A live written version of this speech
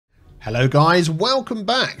Hello guys, welcome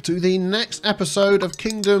back to the next episode of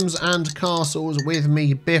Kingdoms and Castles with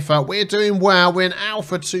me, Biffa. We're doing well, we're in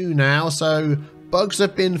Alpha 2 now, so bugs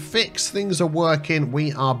have been fixed, things are working,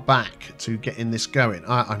 we are back to getting this going.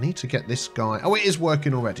 I need to get this guy, oh it is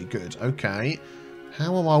working already, good, okay.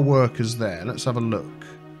 How are our workers there? Let's have a look.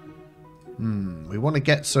 We want to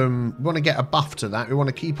get a buff to that, we want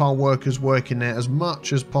to keep our workers working there as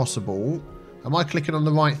much as possible. Am I clicking on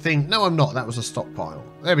the right thing? No, I'm not. That was a stockpile.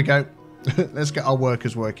 There we go. Let's get our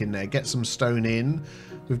workers working there. Get some stone in.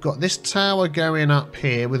 We've got this tower going up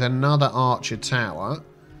here with another archer tower.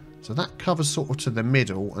 So that covers sort of to the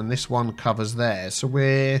middle, and this one covers there. So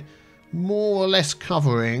we're more or less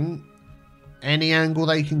covering any angle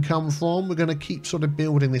they can come from. We're going to keep sort of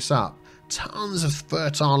building this up. Tons of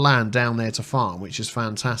fertile land down there to farm, which is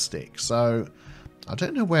fantastic. So I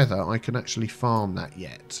don't know whether I can actually farm that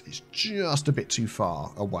yet. It's just a bit too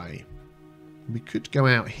far away. We could go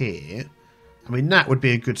out here. I mean, that would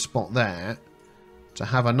be a good spot there to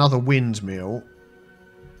have another windmill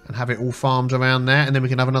and have it all farmed around there. And then we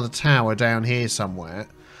can have another tower down here somewhere.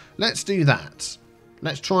 Let's do that.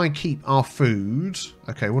 Let's try and keep our food.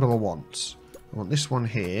 Okay, what do I want? I want this one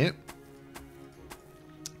here.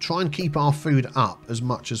 Try and keep our food up as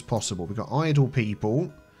much as possible. We've got idle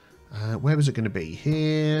people. Where was it going to be?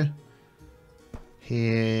 Here.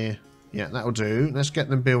 Here. Yeah, that'll do. Let's get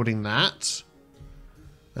them building that.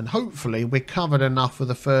 And hopefully we're covered enough for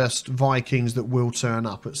the first Vikings that will turn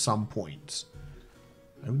up at some point.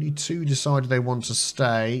 Only 2 decided they want to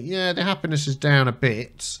stay. Yeah, their happiness is down a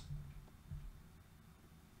bit.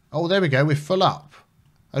 Oh, there we go. We're full up.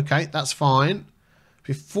 Okay, that's fine.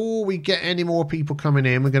 Before we get any more people coming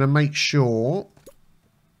in, we're going to make sure...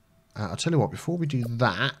 I'll tell you what, before we do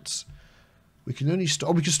that, we can only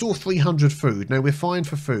store... Oh, we can store 300 food. No, we're fine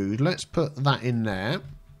for food. Let's put that in there.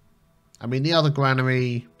 I mean, the other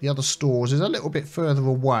granary, the other stores is a little bit further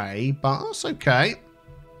away, but that's okay.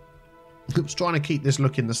 I was trying to keep this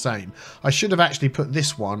looking the same. I should have actually put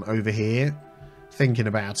this one over here, thinking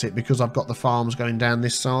about it, because I've got the farms going down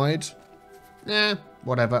this side. Yeah,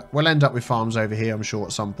 whatever. We'll end up with farms over here, I'm sure,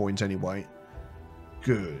 at some point anyway.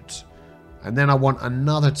 Good. And then I want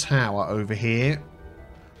another tower over here.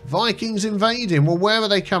 Vikings invading. Well, where are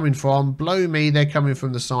they coming from? Blow me, they're coming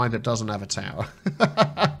from the side that doesn't have a tower.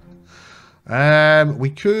 We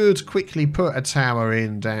could quickly put a tower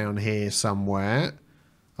in down here somewhere.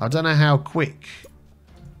 I don't know how quick.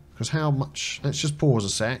 Because how much... Let's just pause a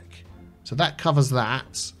sec. So that covers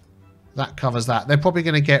that. That covers that. They're probably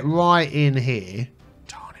going to get right in here.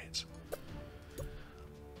 Darn it.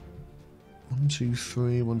 1, 2,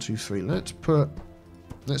 3, 1, 2, 3. Let's put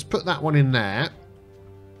that one in there.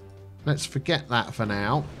 Let's forget that for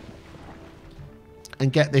now.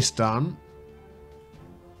 And get this done.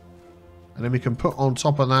 And then we can put on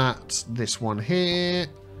top of that this one here.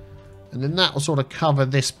 And then that will sort of cover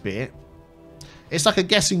this bit. It's like a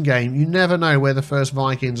guessing game. You never know where the first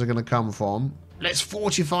Vikings are going to come from. Let's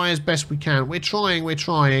fortify as best we can. We're trying, we're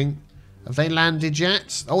trying. Have they landed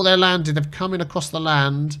yet? Oh, they're landed. They've come in across the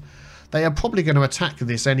land. They are probably going to attack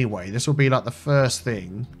this anyway. This will be like the first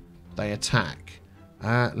thing they attack.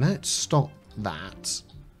 Let's stop that.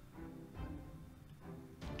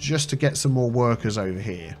 Just to get some more workers over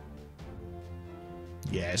here.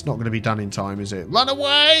 Yeah, it's not going to be done in time, is it? Run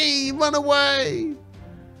away! Run away!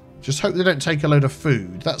 Just hope they don't take a load of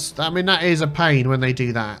food. I mean, that is a pain when they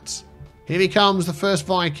do that. Here he comes, the first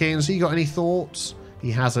Vikings. He got any thoughts?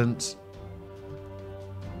 He hasn't.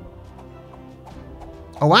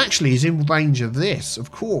 Oh, actually, he's in range of this.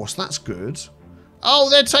 Of course, that's good. Oh,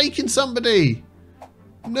 they're taking somebody.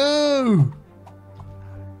 No.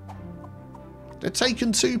 They're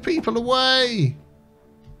taking 2 people away.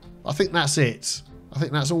 I think that's it. I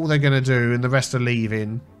think that's all they're going to do, and the rest are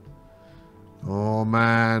leaving. Oh,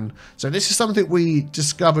 man. So this is something we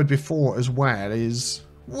discovered before as well, is...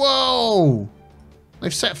 Whoa!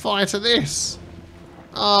 They've set fire to this.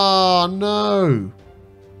 Oh, no.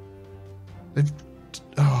 They've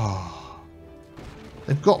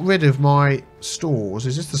got rid of my stores.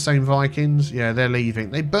 Is this the same Vikings? Yeah, they're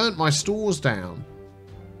leaving. They burnt my stores down.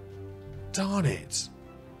 Darn it.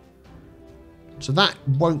 So that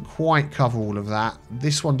won't quite cover all of that.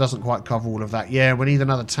 This one doesn't quite cover all of that. Yeah, we need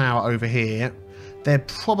another tower over here. They're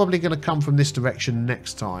probably going to come from this direction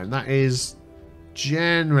next time. That is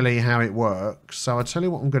generally how it works. So I'll tell you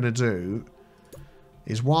what I'm going to do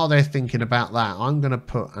is while they're thinking about that, I'm going to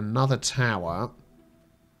put another tower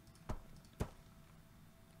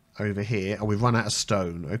over here. Oh, we've run out of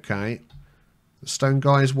stone. Okay. The stone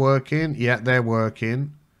guys working. Yeah, they're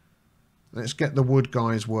working. Let's get the wood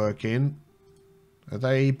guys working. Are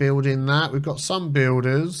they building that? We've got some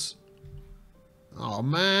builders. Oh,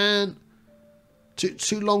 man.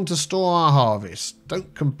 Too long to store our harvest.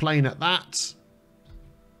 Don't complain at that.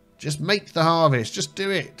 Just make the harvest. Just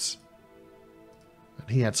do it. And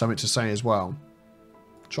he had something to say as well.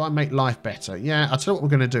 Try and make life better. Yeah, I'll tell you what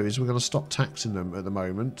we're going to do is we're going to stop taxing them at the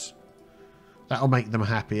moment. That'll make them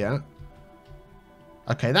happier.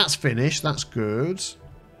 Okay, that's finished. That's good.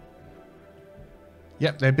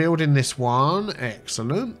 Yep, they're building this one.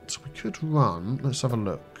 Excellent. We could run. Let's have a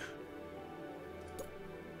look.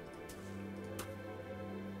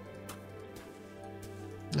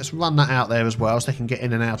 Let's run that out there as well so they can get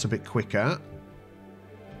in and out a bit quicker.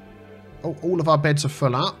 Oh, all of our beds are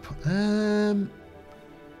full up.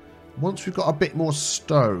 Once we've got a bit more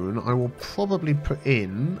stone, I will probably put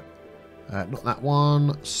in, not that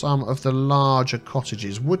one, some of the larger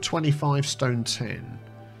cottages. Wood 25, stone 10.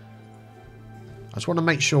 I just want to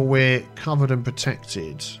make sure we're covered and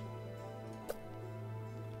protected.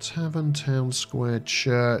 Tavern, town square,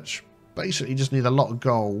 church. Basically just need a lot of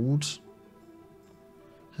gold.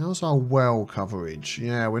 How's our well coverage?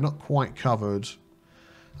 Yeah, we're not quite covered.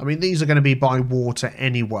 I mean, these are going to be by water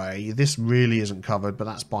anyway. This really isn't covered, but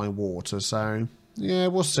that's by water. So, yeah,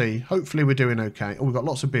 we'll see. Hopefully we're doing okay. Oh, we've got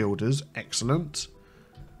lots of builders. Excellent.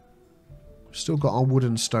 Still got our wood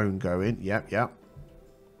and stone going. Yep, yep.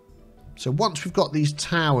 So once we've got these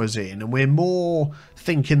towers in and we're more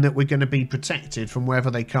thinking that we're going to be protected from wherever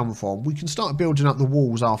they come from, we can start building up the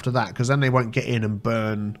walls after that, because then they won't get in and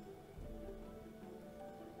burn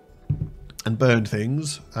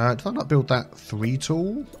things. Did I not build that 3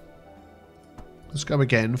 tool? Let's go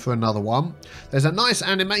again for another one. There's a nice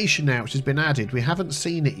animation now which has been added. We haven't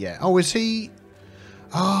seen it yet. Oh, is he?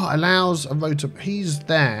 Oh, allows a rotor. He's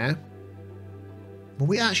there. Well,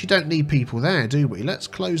 we actually don't need people there, do we? Let's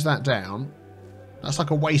close that down. That's like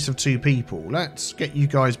a waste of 2 people. Let's get you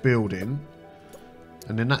guys building.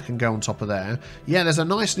 And then that can go on top of there. Yeah, there's a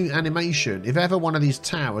nice new animation. If ever one of these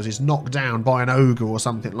towers is knocked down by an ogre or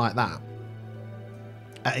something like that,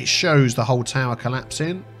 it shows the whole tower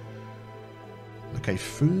collapsing. Okay,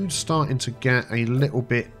 food's starting to get a little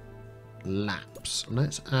bit lapse.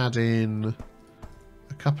 Let's add in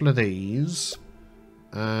a couple of these.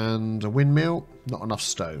 And a windmill. Not enough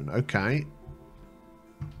stone. Okay.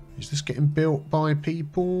 Is this getting built by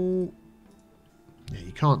people? Yeah,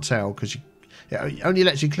 you can't tell because it only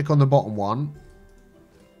lets you click on the bottom one.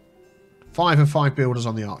 5 and 5 builders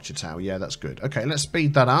on the archer tower. Yeah, that's good. Okay, let's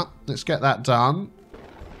speed that up. Let's get that done.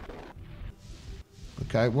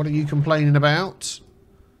 Okay, what are you complaining about?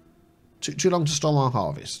 Too long to store our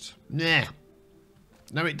harvest. Nah.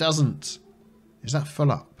 No, it doesn't. Is that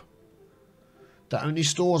full up? That only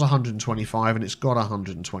stores 125 and it's got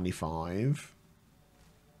 125.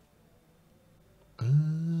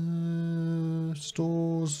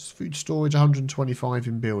 Stores, food storage 125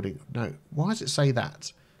 in building. No, why does it say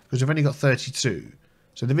that? Because we've only got 32.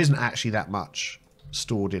 So there isn't actually that much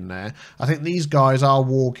stored in there. I think these guys are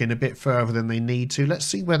walking a bit further than they need to. Let's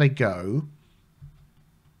see where they go.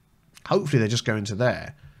 Hopefully they're just going to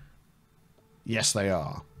there. Yes, they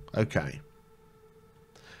are. Okay.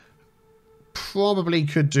 Probably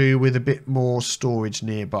could do with a bit more storage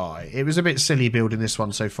nearby. It was a bit silly building this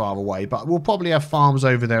one so far away, but we'll probably have farms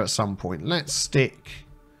over there at some point. Let's stick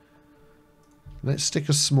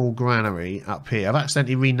a small granary up here. I've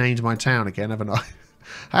accidentally renamed my town again, haven't I?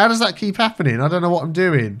 How does that keep happening? I don't know what I'm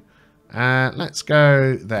doing. Let's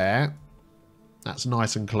go there. That's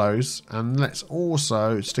nice and close. And let's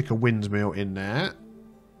also stick a windmill in there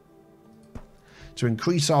to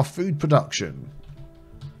increase our food production.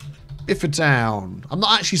 Biffa down. I'm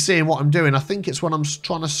not actually seeing what I'm doing. I think it's when I'm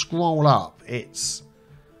trying to scroll up. It's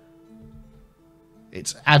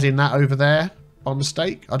adding that over there by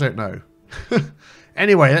mistake. I don't know.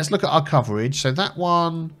 Anyway, let's look at our coverage. So that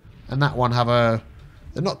one and that one have a...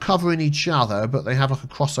 They're not covering each other, but they have like a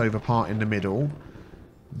crossover part in the middle.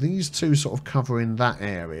 These two sort of covering that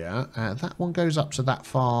area. That one goes up to that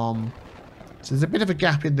farm. So there's a bit of a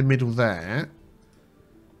gap in the middle there.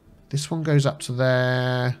 This one goes up to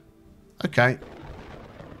there. Okay.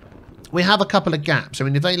 We have a couple of gaps. I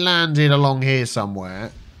mean, if they landed along here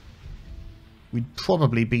somewhere, we'd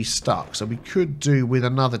probably be stuck. So we could do with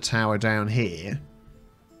another tower down here.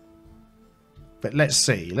 But let's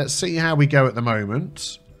see. Let's see how we go at the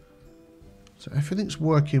moment. So everything's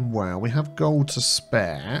working well. We have gold to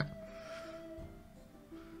spare.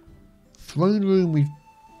 Throne room we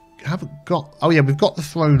haven't got... Oh yeah, we've got the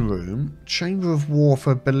throne room. Chamber of War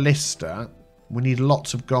for Ballista. We need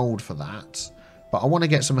lots of gold for that. But I want to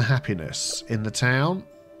get some happiness in the town.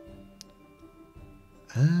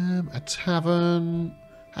 A tavern.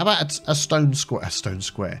 How about a stone square? A stone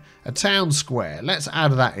square. A town square. Let's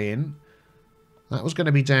add that in. That was going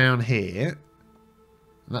to be down here.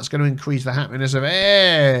 And that's going to increase the happiness of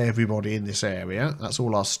everybody in this area. That's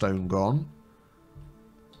all our stone gone.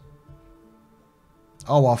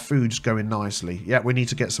 Oh, our food's going nicely. Yeah, we need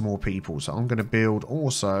to get some more people. So I'm going to build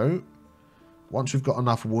also... Once we've got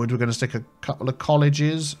enough wood, we're going to stick a couple of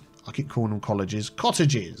colleges. I keep calling them colleges.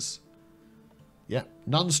 Cottages. Yeah.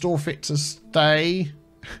 None store fit to stay.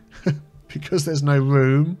 Because there's no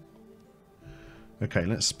room. Okay,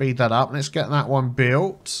 let's speed that up. Let's get that one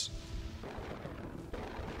built.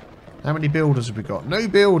 How many builders have we got? No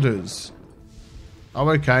builders. Oh,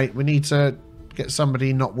 okay. We need to get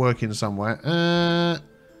somebody not working somewhere.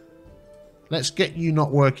 Let's get you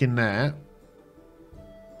not working there.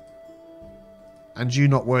 And you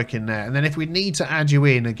not working there. And then if we need to add you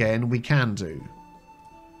in again, we can do.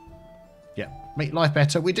 Yeah. Make life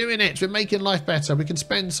better. We're doing it. We're making life better. We can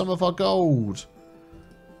spend some of our gold.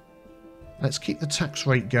 Let's keep the tax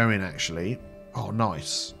rate going, actually. Oh,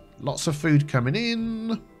 nice. Lots of food coming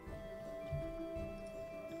in.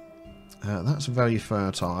 That's very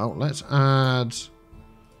fertile. Let's add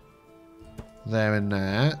there and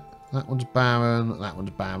there. That one's barren. That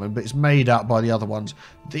one's barren. But it's made up by the other ones.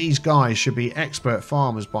 These guys should be expert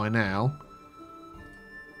farmers by now.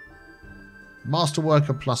 Master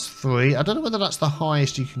worker +3. I don't know whether that's the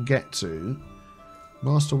highest you can get to.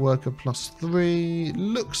 Master worker +3.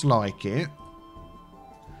 Looks like it.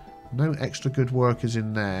 No extra good workers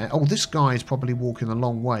in there. Oh, this guy's probably walking a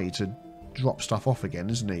long way to drop stuff off again,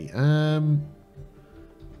 isn't he?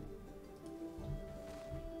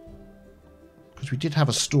 Because we did have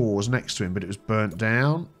a stores next to him, but it was burnt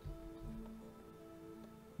down.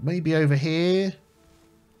 Maybe over here.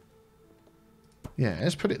 Yeah,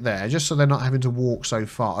 let's put it there, just so they're not having to walk so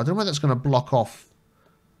far. I don't know whether that's going to block off.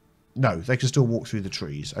 No, they can still walk through the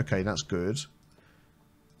trees. Okay, that's good.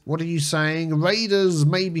 What are you saying? Raiders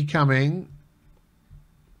may be coming.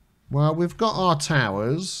 Well, we've got our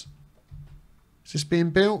towers. Is this being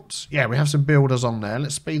built? Yeah, we have some builders on there.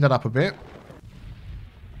 Let's speed that up a bit.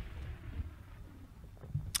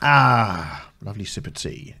 Ah, lovely sip of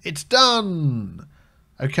tea. It's done!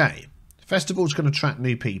 Okay. Festival's going to attract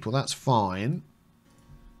new people. That's fine.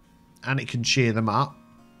 And it can cheer them up.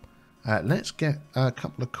 Let's get a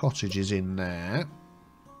couple of cottages in there.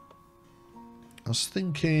 I was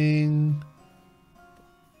thinking...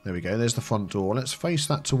 There we go. There's the front door. Let's face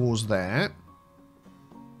that towards there.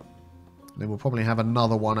 Then we'll probably have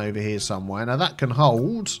another one over here somewhere. Now that can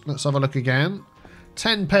hold. Let's have a look again.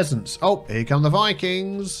 10 peasants. Oh, here come the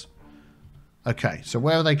Vikings. Okay, so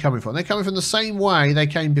where are they coming from? They're coming from the same way they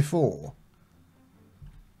came before.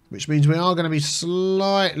 Which means we are going to be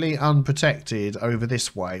slightly unprotected over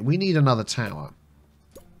this way. We need another tower.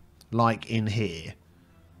 Like in here.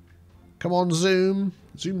 Come on, zoom.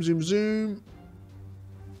 Zoom, zoom, zoom.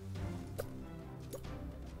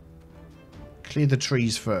 Clear the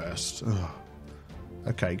trees first. Ugh.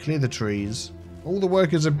 Okay, clear the trees. All the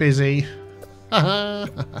workers are busy.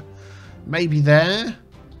 Maybe there.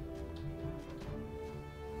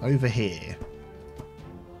 Over here.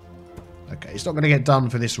 Okay, it's not going to get done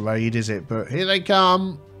for this raid, is it? But here they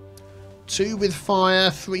come. 2 with fire,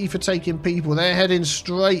 3 for taking people. They're heading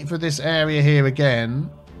straight for this area here again.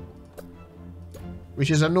 Which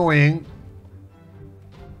is annoying.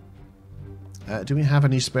 Do we have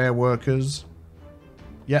any spare workers?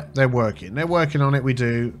 Yep, they're working. They're working on it, we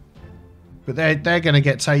do. But they're going to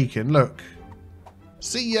get taken. Look.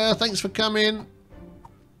 See ya. Thanks for coming.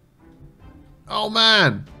 Oh,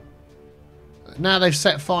 man. Now they've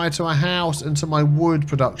set fire to a house and to my wood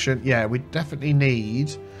production. Yeah, we definitely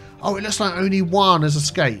need... Oh, it looks like only 1 has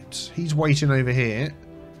escaped. He's waiting over here.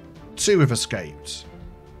 2 have escaped.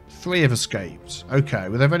 3 have escaped. Okay,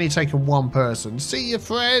 well, they've only taken 1 person. See you,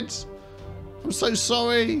 Fred. I'm so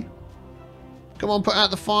sorry. Come on, put out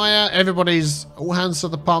the fire. Everybody's all hands to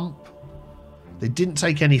the pump. They didn't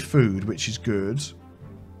take any food, which is good.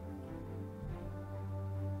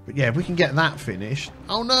 But yeah, if we can get that finished.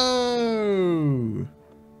 Oh, no.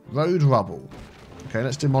 Road rubble. Okay,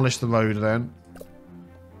 let's demolish the road then.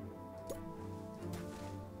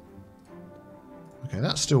 Okay,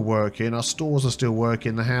 that's still working. Our stores are still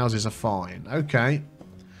working. The houses are fine. Okay.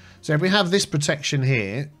 So if we have this protection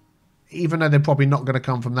here, even though they're probably not going to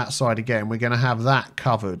come from that side again, we're going to have that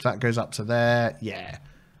covered. That goes up to there. Yeah.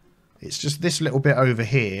 It's just this little bit over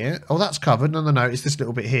here. Oh, that's covered. No, no, no. It's this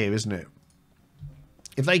little bit here, isn't it?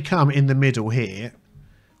 If they come in the middle here,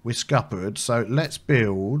 we're scuppered. So let's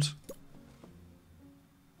build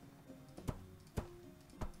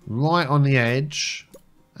right on the edge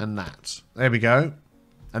and that. There we go.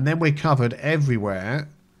 And then we're covered everywhere.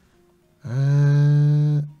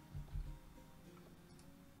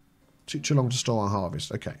 Took too long to store our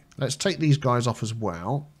harvest. Okay, let's take these guys off as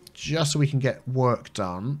well, just so we can get work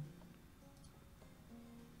done.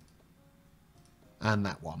 And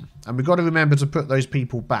that one. And we've got to remember to put those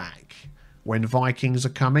people back when Vikings are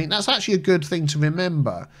coming. That's actually a good thing to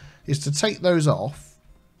remember, is to take those off,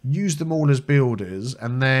 use them all as builders,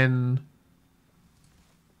 and then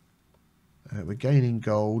we're gaining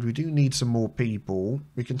gold. We do need some more people.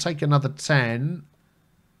 We can take another 10,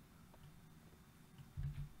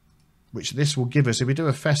 which this will give us if we do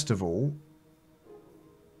a festival.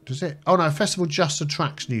 Does it? Oh no, a festival just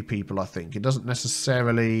attracts new people, I think. It doesn't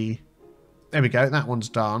necessarily... There we go, that one's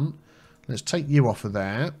done. Let's take you off of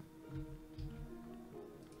there.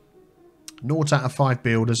 0 out of 5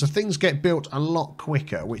 builders. So things get built a lot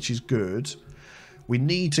quicker, which is good. We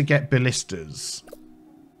need to get ballistas.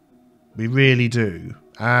 We really do.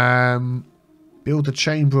 Build the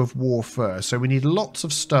Chamber of War first. So we need lots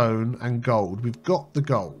of stone and gold. We've got the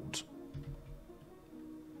gold.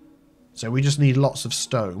 So we just need lots of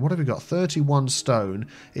stone. What have we got? 31 stone.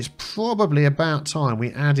 It's probably about time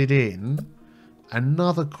we added in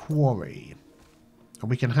another quarry. And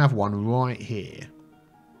we can have one right here.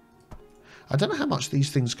 I don't know how much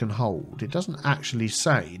these things can hold. It doesn't actually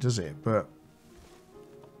say, does it? But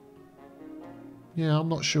yeah, I'm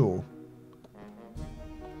not sure.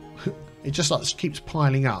 It just like keeps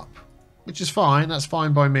piling up, which is fine. That's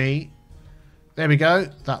fine by me. There we go.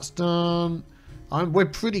 That's done. We're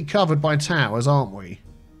pretty covered by towers, aren't we?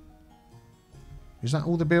 Is that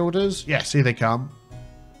all the builders? Yes, here they come.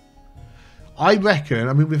 I reckon,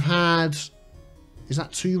 I mean, we've had... Is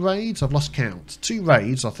that 2 raids? I've lost count. 2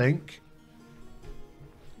 raids, I think.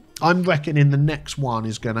 I'm reckoning the next one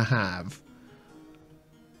is going to have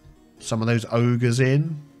some of those ogres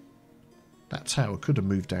in. That tower could have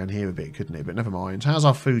moved down here a bit, couldn't it? But never mind. How's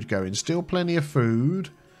our food going? Still plenty of food.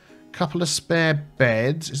 Couple of spare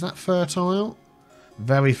beds. Is that fertile?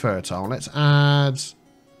 Very fertile. Let's add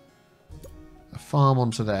a farm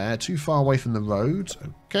onto there. Too far away from the road.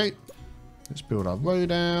 Okay. Let's build our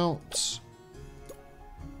road out.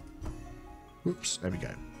 Whoops. There we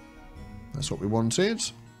go. That's what we wanted.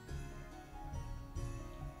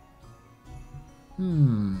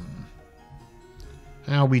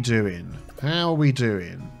 How are we doing? How are we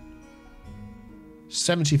doing?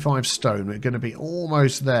 75 stone. We're going to be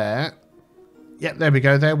almost there. Yep, there we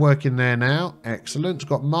go. They're working there now. Excellent.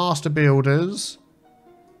 Got master builders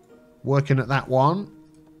working at that one.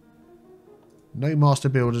 No master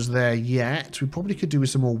builders there yet. We probably could do with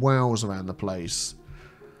some more wells around the place.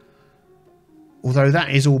 Although that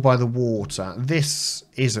is all by the water. This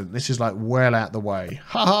isn't. This is like well out the way.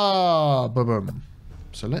 Ha ha! Boom.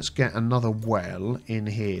 So let's get another well in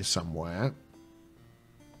here somewhere.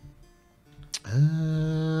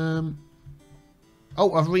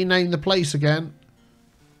 Oh, I've renamed the place again.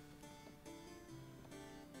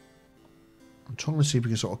 I'm trying to see if we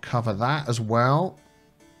can sort of cover that as well.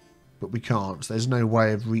 But we can't. There's no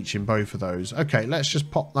way of reaching both of those. Okay, let's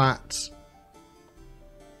just pop that.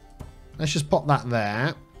 Let's just pop that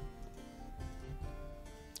there.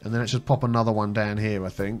 And then let's just pop another one down here, I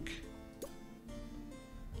think.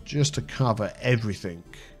 Just to cover everything.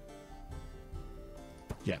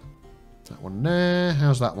 Yeah. That one there.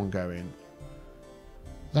 How's that one going?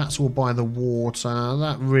 That's all by the water.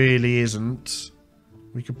 That really isn't.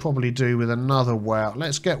 We could probably do with another well.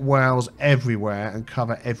 Let's get wells everywhere and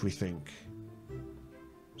cover everything.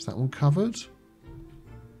 Is that one covered?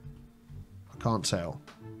 I can't tell.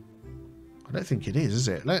 I don't think it is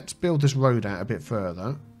it? Let's build this road out a bit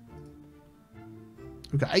further.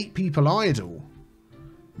 We've got 8 people idle.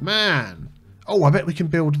 Man. Oh, I bet we can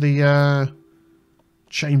build the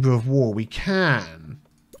Chamber of War. We can.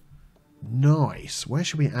 Nice. Where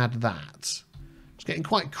should we add that? It's getting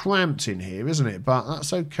quite cramped in here, isn't it? But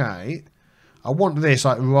that's okay. I want this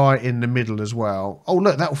like right in the middle as well. Oh,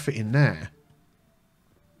 look, that'll fit in there.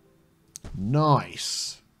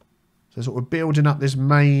 Nice. So we're building up this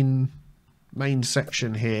main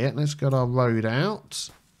section here. Let's get our road out.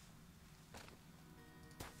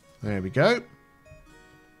 There we go.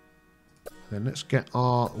 Then let's get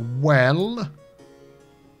our well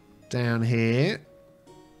down here.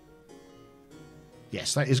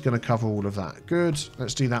 Yes, that is going to cover all of that. Good.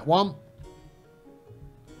 Let's do that one.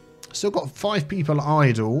 Still got 5 people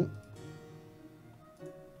idle.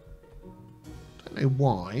 Don't know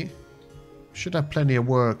why. Should have plenty of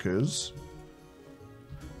workers.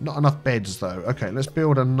 Not enough beds, though. Okay, let's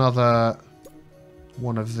build another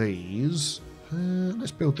one of these.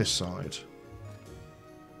 Let's build this side.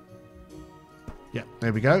 Yeah,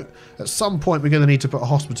 there we go. At some point, we're going to need to put a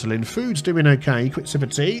hospital in. Food's doing okay. Quick sip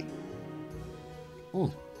of tea.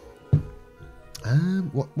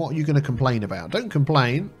 What are you going to complain about? Don't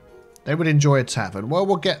complain. They would enjoy a tavern. Well,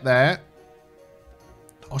 we'll get there.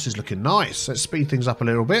 Oh, this is looking nice. Let's speed things up a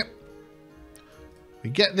little bit. We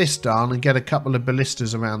get this done and get a couple of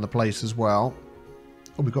ballistas around the place as well.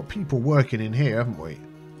 Oh, we've got people working in here, haven't we?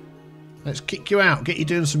 Let's kick you out. Get you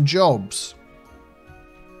doing some jobs.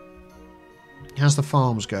 How's the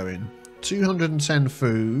farms going? 210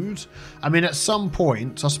 food. I mean, at some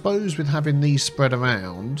point, I suppose with having these spread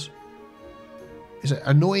around, is it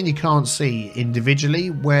annoying you can't see individually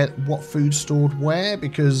what food's stored where?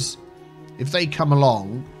 Because if they come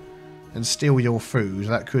along and steal your food,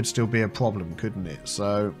 that could still be a problem, couldn't it?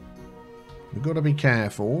 So we've got to be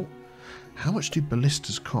careful. How much do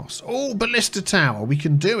ballistas cost? Oh, ballista tower. We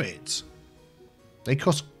can do it. They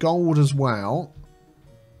cost gold as well.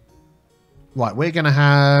 Right, we're going to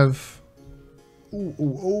have...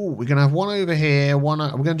 We're going to have one over here. We're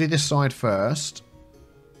going to do this side first.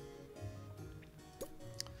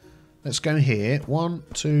 Let's go here. 1,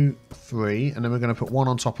 2, 3. And then we're going to put one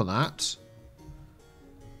on top of that.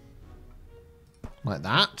 Like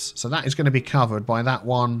that. So that is going to be covered by that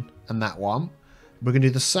one and that one. We're going to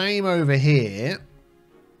do the same over here.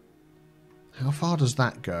 How far does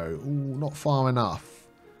that go? Ooh, not far enough.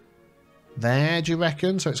 There, do you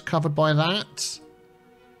reckon? So it's covered by that.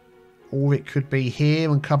 Or it could be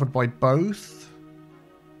here and covered by both.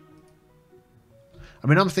 I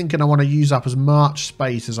mean, I'm thinking I want to use up as much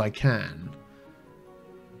space as I can.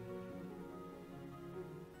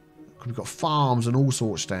 We've got farms and all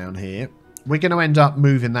sorts down here. We're going to end up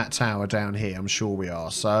moving that tower down here. I'm sure we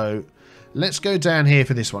are. So let's go down here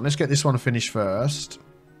for this one. Let's get this one finished first.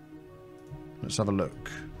 Let's have a look.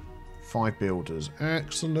 5 builders.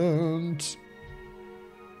 Excellent.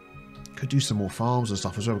 Could do some more farms and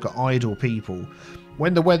stuff as well. We've got idle people.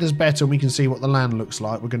 When the weather's better and we can see what the land looks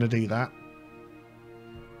like, we're going to do that.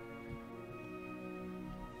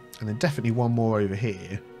 And then definitely one more over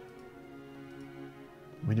here.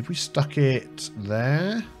 I mean, if we stuck it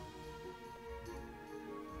there...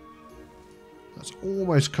 That's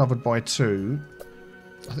almost covered by 2.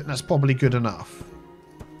 I think that's probably good enough.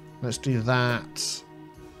 Let's do that.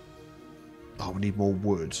 Oh, we need more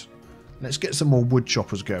wood. Let's get some more wood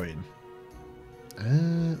choppers going.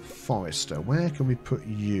 Forester, where can we put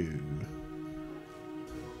you?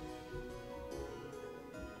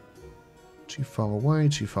 Too far away,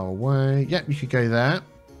 too far away. Yep, you could go there.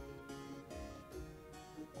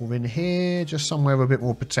 Or in here, just somewhere with a bit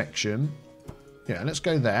more protection. Yeah, let's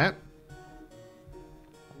go there.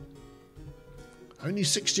 Only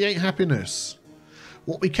 68 happiness.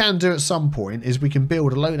 What we can do at some point is we can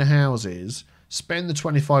build a load of houses, spend the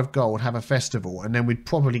 25 gold, have a festival, and then we'd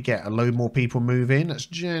probably get a load more people move in. That's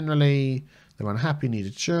generally... They're unhappy, need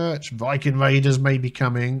a church. Viking raiders may be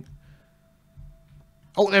coming.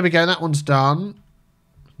 Oh, there we go. That one's done.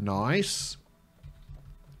 Nice.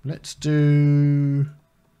 Let's do...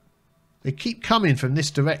 They keep coming from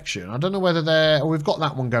this direction. I don't know whether they're... Oh, we've got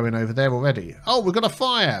that one going over there already. Oh, we've got a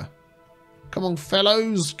fire. Come on,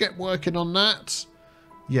 fellows. Get working on that.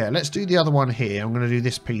 Yeah, let's do the other one here. I'm going to do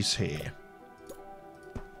this piece here.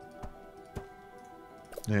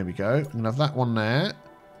 There we go. I'm going to have that one there.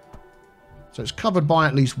 So it's covered by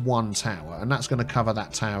at least one tower. And that's going to cover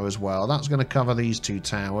that tower as well. That's going to cover these 2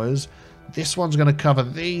 towers. This one's going to cover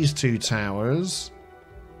these 2 towers.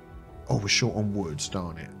 Oh, we're short on wood.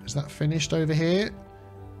 Darn it. Is that finished over here?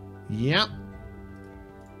 Yep.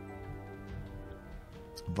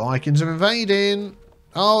 Vikings are invading.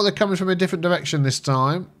 Oh, they're coming from a different direction this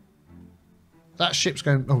time. That ship's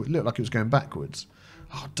going... Oh, it looked like it was going backwards.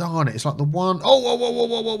 Oh, darn it. It's like the one... Oh, whoa, whoa, whoa,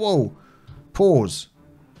 whoa, whoa, whoa. Pause.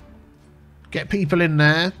 Get people in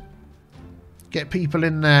there. Get people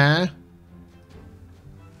in there.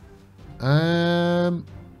 Oh,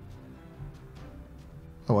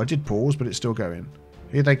 I did pause, but it's still going.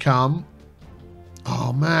 Here they come.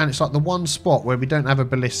 Oh, man. It's like the one spot where we don't have a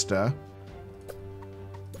ballista.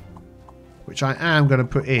 Which I am going to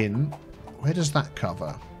put in. Where does that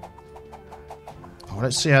cover? Oh,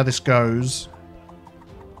 let's see how this goes.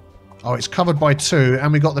 Oh, it's covered by 2,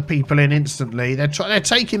 and we got the people in instantly. They're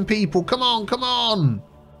taking people. Come on, come on.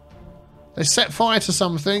 They set fire to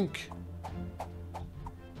something.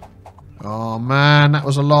 Oh, man, that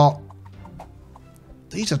was a lot.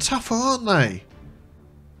 These are tougher, aren't they?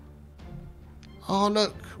 Oh,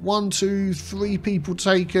 look. 1, 2, 3 people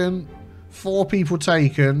taken. 4 people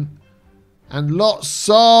taken. And lots...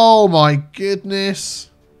 Oh, my goodness.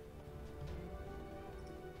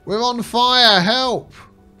 We're on fire. Help.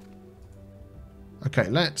 Okay,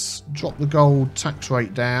 let's drop the gold tax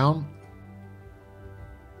rate down.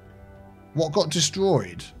 What got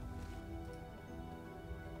destroyed?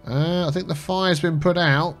 I think the fire's been put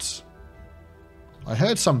out. I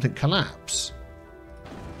heard something collapse.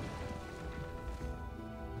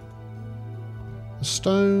 The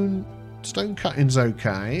stone cutting's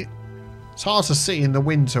okay. It's hard to see in the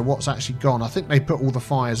winter what's actually gone. I think they put all the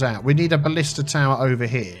fires out. We need a ballista tower over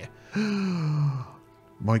here.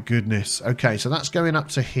 My goodness. Okay, so that's going up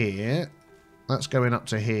to here. That's going up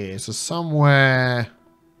to here. So somewhere...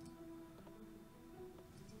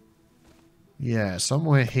 Yeah,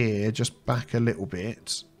 somewhere here. Just back a little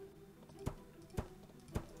bit.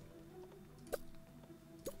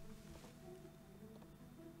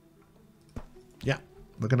 Yeah,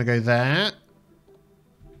 we're going to go there.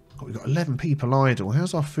 Oh, we've got 11 people idle.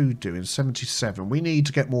 How's our food doing? 77. We need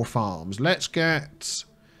to get more farms. Let's get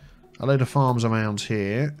a load of farms around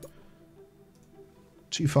here.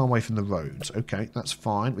 Too far away from the roads. Okay, that's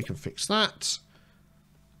fine. We can fix that.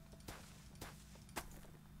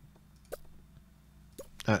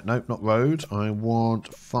 Nope, not road. I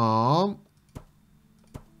want farm.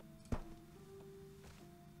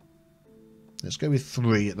 Let's go with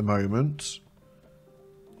 3 at the moment.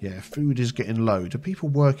 Yeah, food is getting low. Do people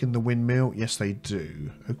work in the windmill? Yes, they do.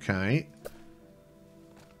 Okay.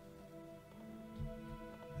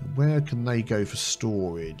 Where can they go for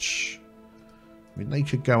storage? I mean, they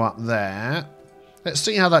could go up there. Let's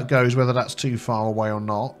see how that goes, whether that's too far away or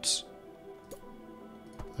not.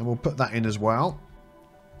 And we'll put that in as well.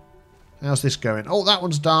 How's this going? Oh, that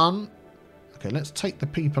one's done. Okay, let's take the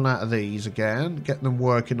people out of these again. Get them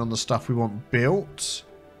working on the stuff we want built.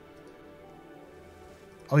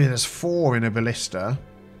 Oh yeah, there's 4 in a ballista.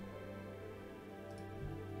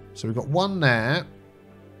 So we've got 1 there.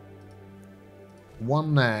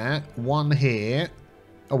 1 there. 1 here.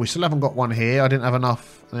 Oh, we still haven't got 1 here. I didn't have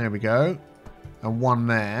enough. There we go. And 1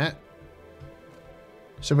 there.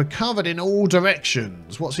 So we're covered in all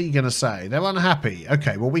directions. What's he going to say? They're unhappy.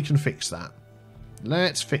 Okay, well, we can fix that.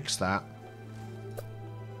 Let's fix that.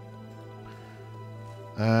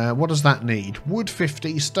 What does that need? Wood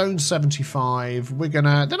 50, stone 75. We're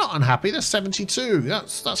gonna... They're not unhappy. They're 72.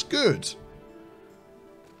 That's good.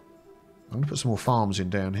 I'm gonna put some more farms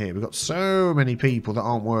in down here. We've got so many people that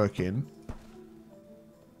aren't working.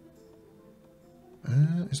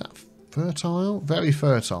 Is that fertile? Very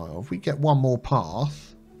fertile. If we get 1 more path.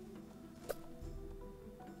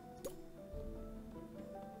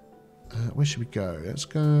 Where should we go? Let's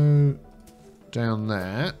go down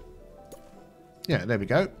there. Yeah, there we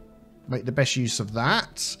go. Make the best use of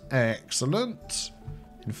that. Excellent.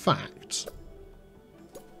 In fact,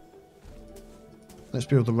 let's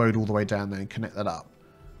build the road all the way down there and connect that up.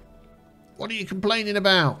 What are you complaining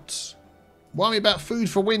about? Worry about food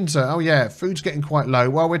for winter. Oh, yeah, food's getting quite low.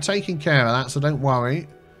 Well, we're taking care of that, so don't worry.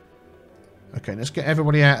 Okay, let's get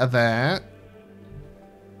everybody out of there.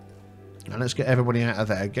 And let's get everybody out of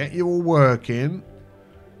there. Get you all working.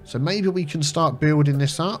 So maybe we can start building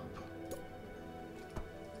this up.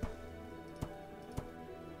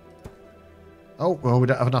 Oh, well, we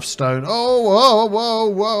don't have enough stone. Oh, whoa, whoa,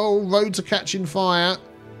 whoa. Roads are catching fire.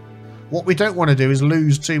 What we don't want to do is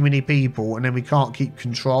lose too many people and then we can't keep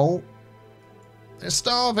control. They're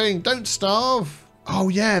starving. Don't starve. Oh,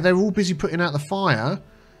 yeah, they're all busy putting out the fire.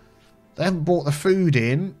 They haven't brought the food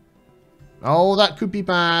in. Oh, that could be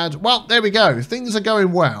bad. Well, there we go. Things are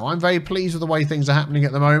going well. I'm very pleased with the way things are happening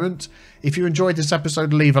at the moment. If you enjoyed this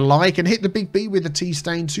episode, leave a like and hit the big B with the T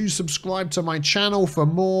stain to subscribe to my channel for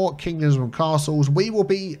more Kingdoms and Castles. We will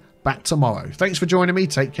be back tomorrow. Thanks for joining me.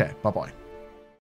 Take care. Bye-bye.